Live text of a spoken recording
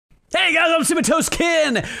Hey guys, I'm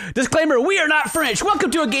CinnamonToastKen. Disclaimer, we are not French. Welcome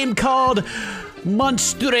to a game called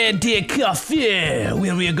Monstre de Café,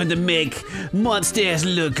 where we are going to make monsters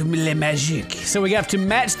look magic. So we have to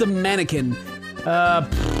match the mannequin.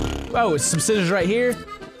 Oh, some scissors right here.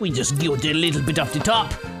 We just get a little bit off the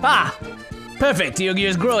top. Ah, perfect. You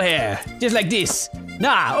just grow hair, just like this.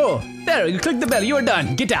 There, you click the bell, you are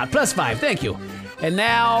done. Get out, +5, thank you. And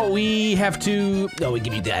now we have to, we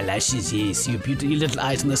give you the eyelashes, yes. Your little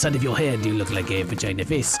eyes on the side of your head, you look like a vagina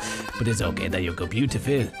face. But it's okay, there you go,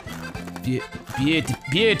 beautiful.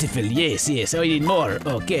 Beautiful, yes. Oh, you need more,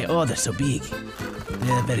 okay. Oh, they're so big.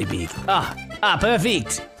 They're very big.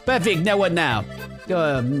 Perfect. Perfect, now what now?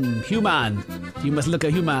 Human. You must look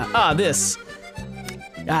a human. This.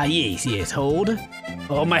 Yes, hold.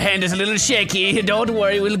 Oh, my hand is a little shaky. Don't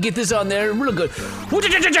worry, we'll get this on there real good.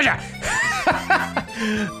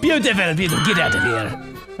 Beautiful, get out of here.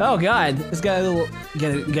 Oh God, it's got a little,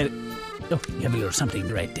 get it. Oh, you have a little something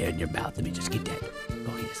right there in your mouth. Let me just get that.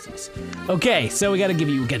 Oh, yes. Okay, so we gotta give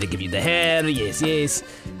you the hair, yes.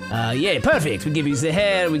 Yeah, perfect. We give you the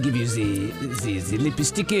hair, we give you the lippy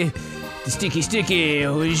sticky, the sticky.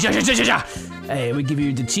 Hey, we give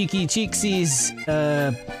you the cheeky cheeksies,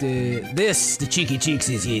 the cheeky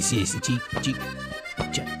cheeksies, yes, the cheek,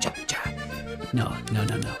 No.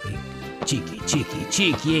 Cheek,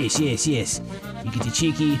 yes. You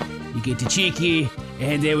get the cheeky,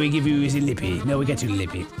 and then we give you the lippy. No, we got you the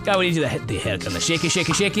lippy. Oh, we need you the hair color.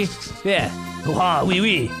 Shaky. Yeah.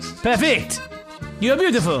 Oui. Perfect. You are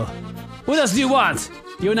beautiful. What else do you want?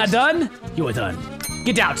 You're not done? You are done.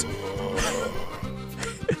 Get out.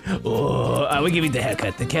 We give you the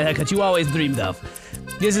haircut you always dreamed of.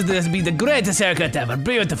 This be the greatest haircut ever.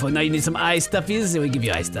 Beautiful. Now you need some eye stuffies, and we give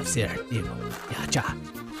you eye stuffs here. Here you go. Yeah,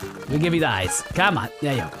 we give you the eyes. Come on.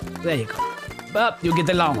 There you go. Up, you get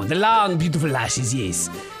the long one. The long, beautiful lashes, yes.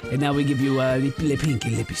 And now we give you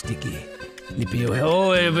lippy sticky. Lippy.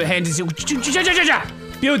 Oh, hand is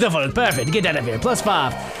beautiful. Perfect. Get out of here.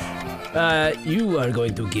 +5. You are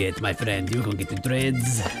going to get, my friend. You're going to get the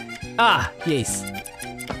dreads. Yes.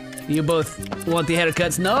 You both want the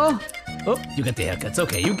haircuts? No? Oh, you got the haircuts.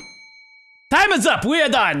 Okay, Time is up. We are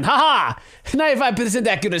done. Haha. 95%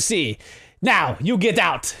 accuracy. Now, you get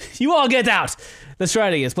out. You all get out. Let's try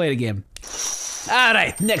it again. Let's play it again. All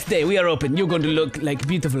right, next day we are open. You're going to look like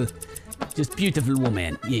beautiful, just beautiful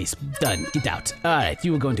woman. Yes, done. Get out. All right,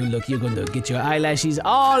 you're going to get your eyelashes,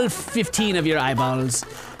 all 15 of your eyeballs.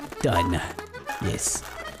 Done. Yes.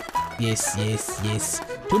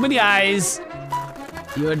 Too many eyes.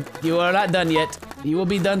 You are not done yet. You will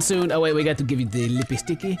be done soon. Oh wait, we got to give you the lippy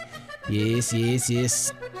sticky. Yes.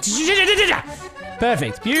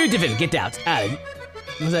 Perfect. Beautiful. Get out.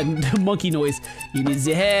 What's that monkey noise? You need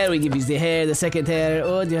the hair. We give you the hair. The second hair.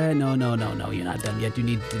 Oh, yeah. No. You're not done yet. You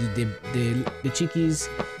need the cheekies.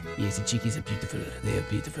 Yes, the cheekies are beautiful. They are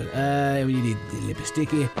beautiful. We need the lippy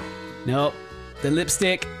sticky. No. The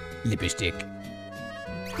lipstick. Lippy stick.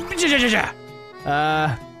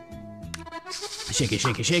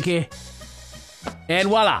 Shaky. And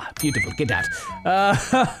voila. Beautiful. Get out.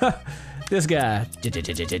 This guy.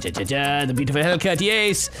 The beautiful haircut,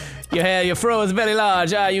 yes. Your hair, your fro is very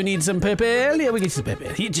large. You need some pepper? Yeah, we get some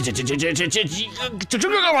pepper.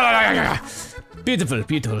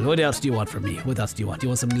 Beautiful. What else do you want from me? What else do you want? You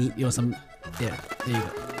want some, yeah, there you go.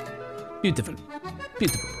 Beautiful.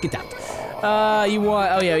 Get out. You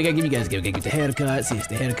want, we gotta give you guys, get the haircuts. Yes,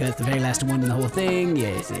 the haircuts, the very last one in the whole thing.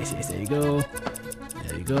 Yes, there you go.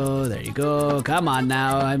 There you go. Come on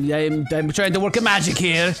now. I'm trying to work a magic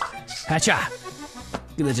here. Hacha.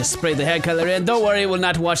 Gonna just spray the hair color in. Don't worry, it will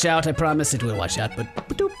not wash out. I promise it will wash out. But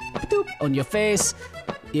ba-doop, on your face.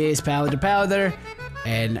 Yes, powder.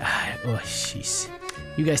 And oh jeez,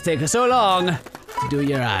 you guys take so long to do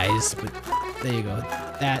your eyes. But there you go.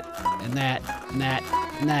 That and that.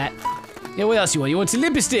 Yeah, what else you want? You want some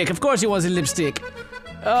lipstick? Of course you want some lipstick.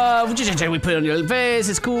 We put it on your face.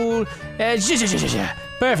 It's cool.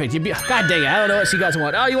 Perfect. God dang it! I don't know what she guys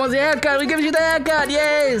want. Oh, you want the haircut? We give you the haircut.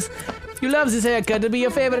 Yes. You love this haircut. It'll be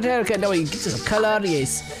your favorite haircut. Now we get some color.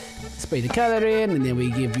 Yes. Spray the color in, and then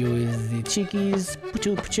we give you the cheekies.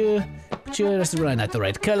 Pachu. That's not the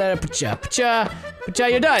right color. Pacha.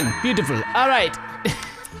 You're done. Beautiful. All right.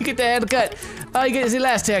 You get the haircut. Oh, you get the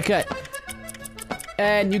last haircut.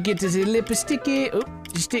 And you get the lip sticky. Oh,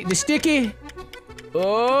 the sticky.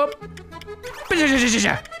 Oh.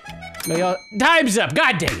 Time's up.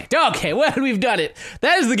 God dang it. Okay, well, we've done it.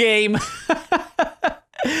 That is the game.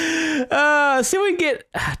 See if we can get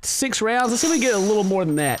 6 rounds. Let's see if we can get a little more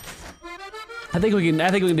than that. I think we can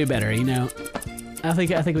do better, you know. I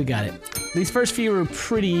think we got it. These first few were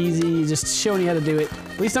pretty easy, just showing you how to do it.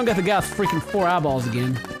 At least don't got the guy with freaking 4 eyeballs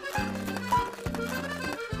again.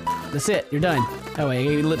 That's it, you're done. Oh wait, I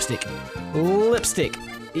gave you lipstick. Lipstick.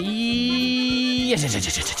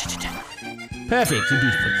 Perfect, you're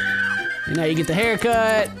beautiful. And now you get the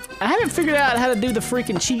haircut. I haven't figured out how to do the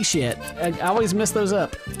freaking cheeks yet. I always mess those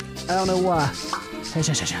up. I don't know why.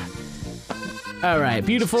 Alright,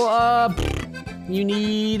 beautiful. You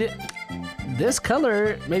need this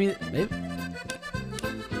color. Maybe.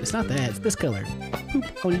 It's not that, it's this color. Poop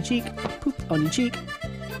on your cheek. Poop on your cheek.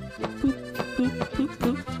 Poop, poop, poop,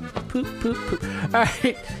 poop. Poop, poop, poop.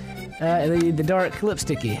 Alright. And then you need the dark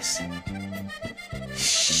lipstickies.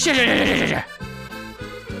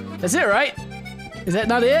 That's it, right? Is that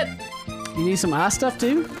not it? You need some eye stuff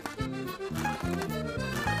too?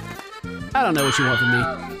 I don't know what you want from me.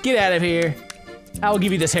 Get out of here. I will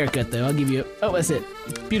give you this haircut though. I'll give you, oh, that's it.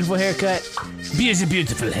 Beautiful haircut.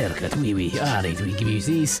 Beautiful haircut. Oui. Alright, we give you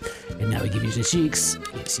these. And now we give you the cheeks.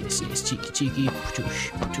 Yes. Cheeky.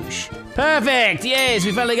 Patoosh. Perfect! Yes,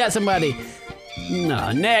 we finally got somebody.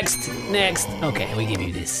 No, next. Okay, we give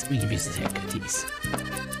you this. We give you this haircut, yes.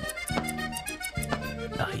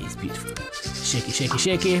 Oh, he's beautiful.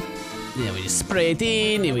 Shaky. Then we just spray it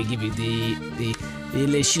in, and we give you the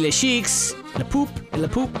cheeks, the poop,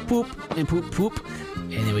 and poop.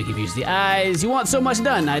 And then we give you the eyes. You want so much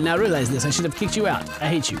done. I now realize this. I should have kicked you out. I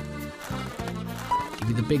hate you. Give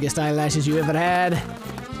you the biggest eyelashes you ever had.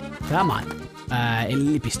 Come on. And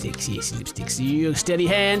lipsticks. Yes, lipsticks. You steady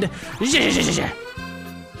hand.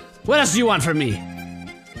 What else do you want from me?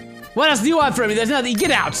 There's nothing.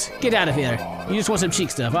 Get out. Get out of here. You just want some cheek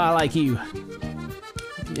stuff. I like you.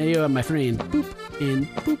 Yeah, you are my friend. Boop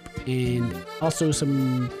and also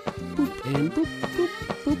some boop and boop.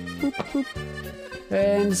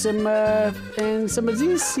 And some of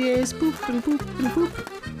these. Yes, boop and poop.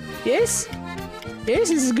 Yes, this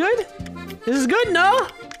is good. No.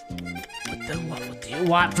 What do you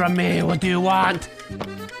want from me? What do you want?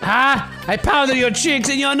 Huh? I pounded your cheeks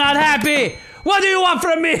and you're not happy. What do you want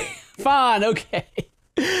from me? Fine, okay.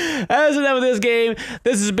 That's enough of this game.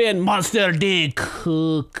 This has been Monster D.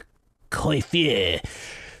 Coiffure.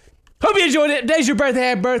 Hope you enjoyed it. Today's your birthday.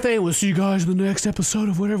 Happy birthday. We'll see you guys in the next episode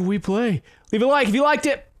of whatever we play. Leave a like if you liked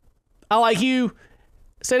it. I like you.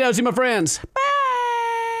 Say down to my friends. Bye.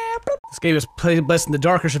 This game is played best in the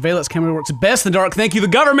dark. Our surveillance camera works best in the dark. Thank you, the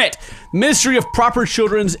government. Ministry of Proper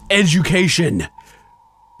Children's Education.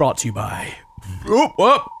 Brought to you by...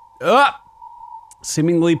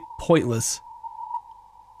 Seemingly pointless.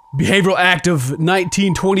 Behavioral Act of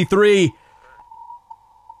 1923.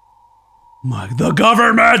 The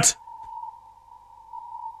government!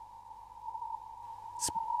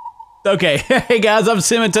 Okay, hey guys, I'm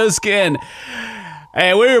CinnamonToastKen.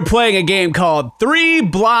 And we were playing a game called Three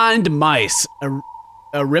Blind Mice. A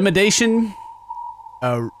remediation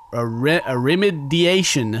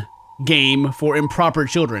game for improper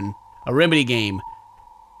children. A remedy game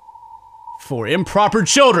for improper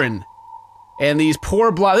children. And these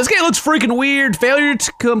poor blind... This game looks freaking weird. Failure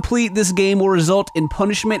to complete this game will result in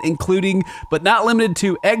punishment, including, but not limited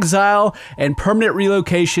to, exile and permanent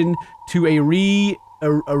relocation to a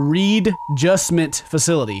readjustment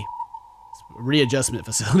facility. Readjustment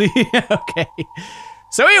facility. Okay.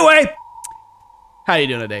 So anyway, how you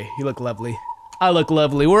doing today? You look lovely. I look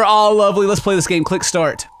lovely. We're all lovely. Let's play this game. Click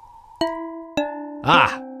start.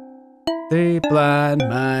 Three blind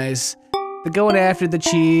mice. They're going after the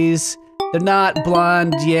cheese. They're not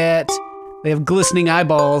blonde yet. They have glistening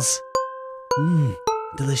eyeballs.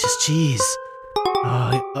 Delicious cheese.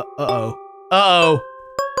 Uh-oh.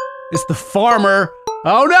 It's the farmer.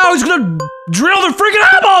 Oh no, he's gonna drill their freaking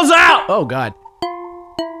eyeballs out! Oh god.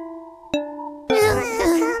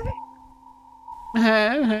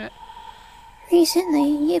 Recently,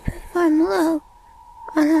 you performed low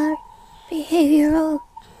on our behavioral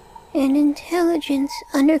and intelligence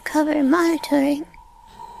undercover monitoring.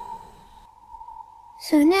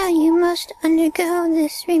 So now you must undergo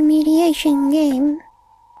this remediation game.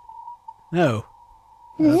 No.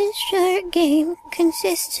 This short game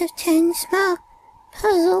consists of 10 small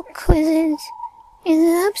puzzle quizzes in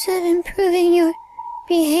the hopes of improving your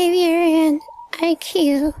behavior and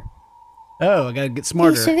IQ. Oh, I gotta get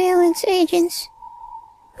smarter. The surveillance agents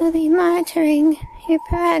will be monitoring your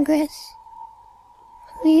progress.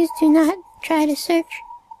 Please do not try to search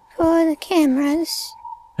for the cameras.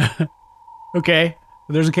 Okay,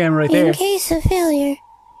 there's a camera right there. In case of failure,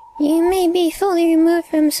 you may be fully removed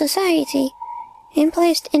from society and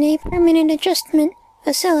placed in a permanent adjustment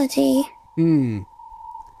facility.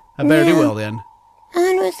 I better do well then.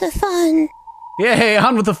 On with the fun. Yay,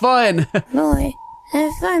 on with the fun! Boy,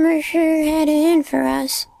 That farmer sure had it in for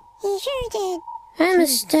us. He sure did. I'm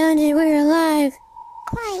astounded we're alive.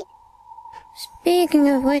 Quite. Speaking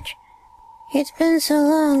of which, it's been so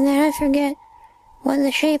long that I forget what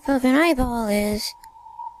the shape of an eyeball is.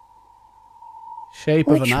 Shape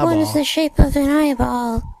of an eyeball. Which one's the shape of an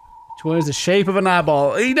eyeball? Which one is the shape of an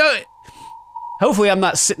eyeball? You know, hopefully I'm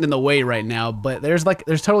not sitting in the way right now, but there's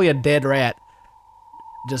totally a dead rat.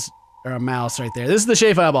 Or a mouse right there. This is the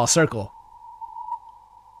shape of an eyeball. Circle.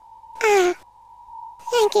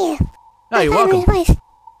 Thank you. Oh, you're welcome. My wife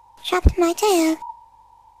chopped my tail.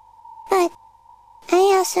 But I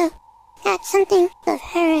also got something of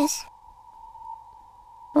hers.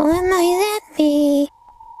 What might that be?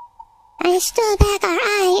 I stole back our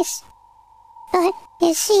eyes, but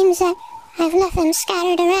it seems that I've left them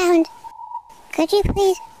scattered around. Could you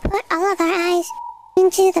please put all of our eyes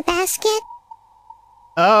into the basket?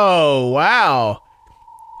 Oh, wow.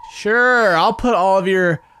 Sure, I'll put all of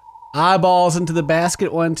your eyeballs into the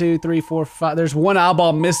basket. 1, 2, 3, 4, 5. There's one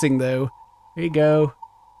eyeball missing, though. Here you go.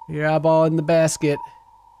 Your eyeball in the basket.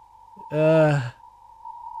 You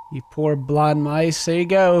poor blind mice. There you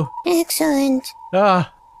go. Excellent.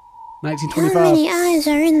 1925. How many eyes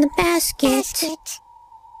are in the basket?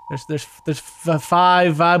 There's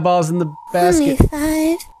 5 eyeballs in the basket.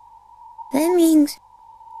 Only 5? That means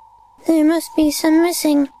there must be some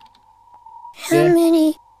missing. How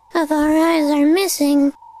many of our eyes are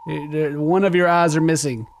missing? One of your eyes are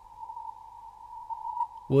missing.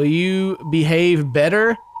 Will you behave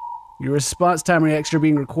better? Your response time reactions are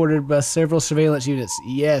being recorded by several surveillance units.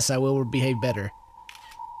 Yes, I will behave better.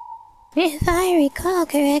 If I recall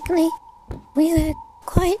correctly, we were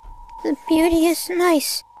quite the beauteous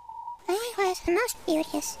mice. I was the most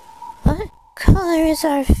beauteous. What color is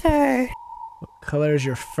our fur? What color is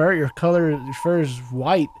your fur? Your fur is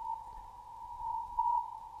white.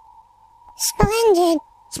 Splendid.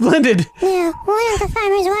 Splendid. Now, one of the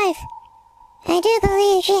farmer's wife. I do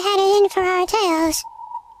believe she had it in for our tails.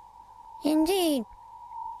 Indeed.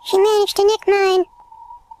 She managed to nick mine,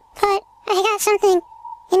 but I got something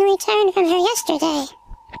in return from her yesterday.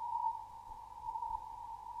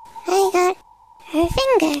 I got her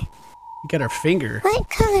finger. You got her finger? What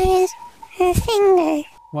color is her finger?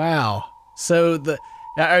 Wow. So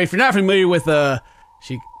if you're not familiar with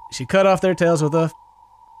she cut off their tails with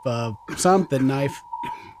a something knife.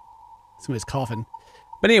 Somebody's coughing.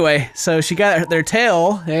 But anyway, so she got their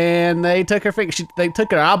tail and they took her finger. They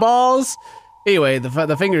took her eyeballs. Anyway,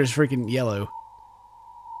 the finger is freaking yellow.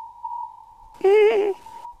 That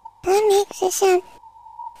makes it sound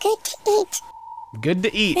good to eat. Good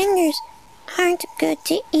to eat. Fingers aren't good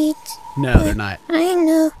to eat. No, they're not. I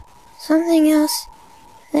know something else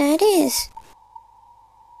that is.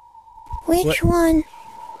 Which one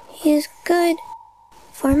is good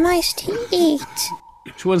for mice to eat?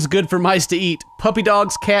 Which one's good for mice to eat? Puppy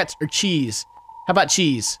dogs, cats, or cheese? How about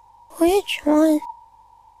cheese? Which one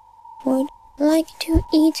would like to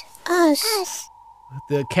eat us?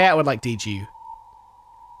 The cat would like to eat you.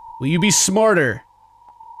 Will you be smarter?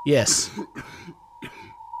 Yes.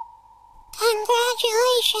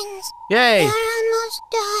 Congratulations! Yay! You're almost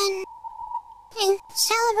done. In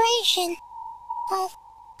celebration of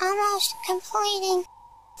almost completing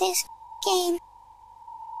this game,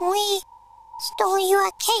 we stole you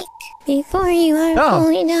a cake. Before you are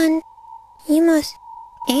fully done, you must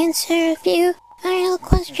answer a few final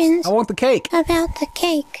questions. I want the cake. About the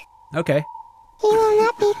cake. Okay. You will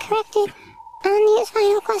not be corrected on these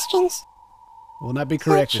final questions. Will not be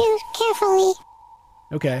corrected. So choose carefully.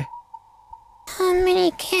 Okay. How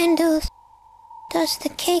many candles does the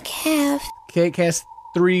cake have? Cake has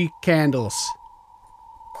 3 candles.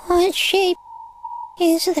 What shape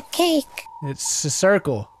is the cake? It's a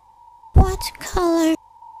circle. What color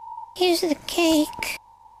is the cake?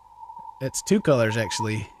 It's 2 colors,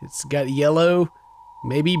 actually. It's got yellow,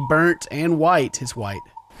 maybe burnt, and white. It's white.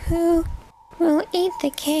 Who will eat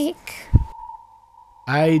the cake?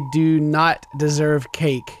 I do not deserve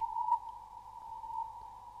cake.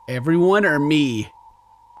 Everyone or me?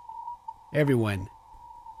 Everyone.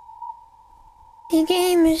 The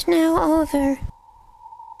game is now over.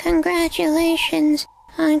 Congratulations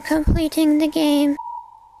on completing the game.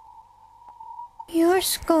 Your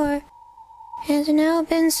score has now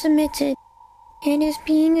been submitted and is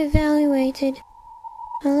being evaluated,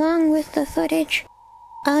 along with the footage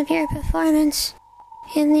of your performance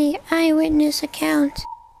in the eyewitness account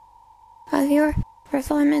of your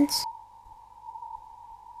performance.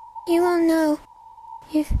 You will know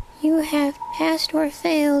if you have passed or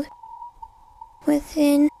failed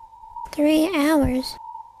within 3 hours.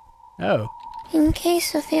 Oh. In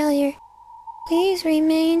case of failure, please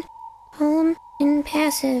remain home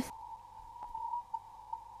impassive.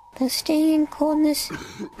 The stinging coldness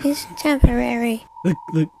is temporary.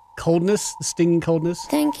 The coldness, the stinging coldness.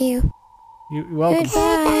 Thank you. You're welcome.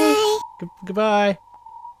 Goodbye. Goodbye.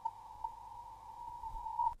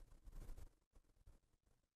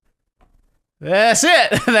 That's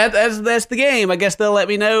it. That's the game. I guess they'll let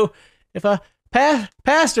me know if I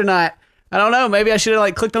passed or not. I don't know. Maybe I should have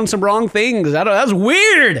like clicked on some wrong things. I don't. That was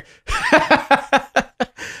weird.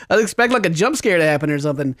 I was expecting like a jump scare to happen or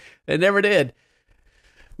something. It never did.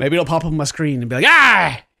 Maybe it'll pop up on my screen and be like,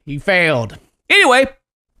 "Ah, you failed." Anyway,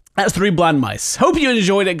 that's 3 blind mice. Hope you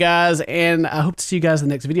enjoyed it, guys, and I hope to see you guys in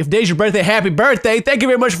the next video. If today's your birthday, happy birthday! Thank you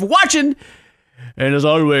very much for watching, and as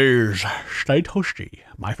always, stay toasty,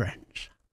 my friend.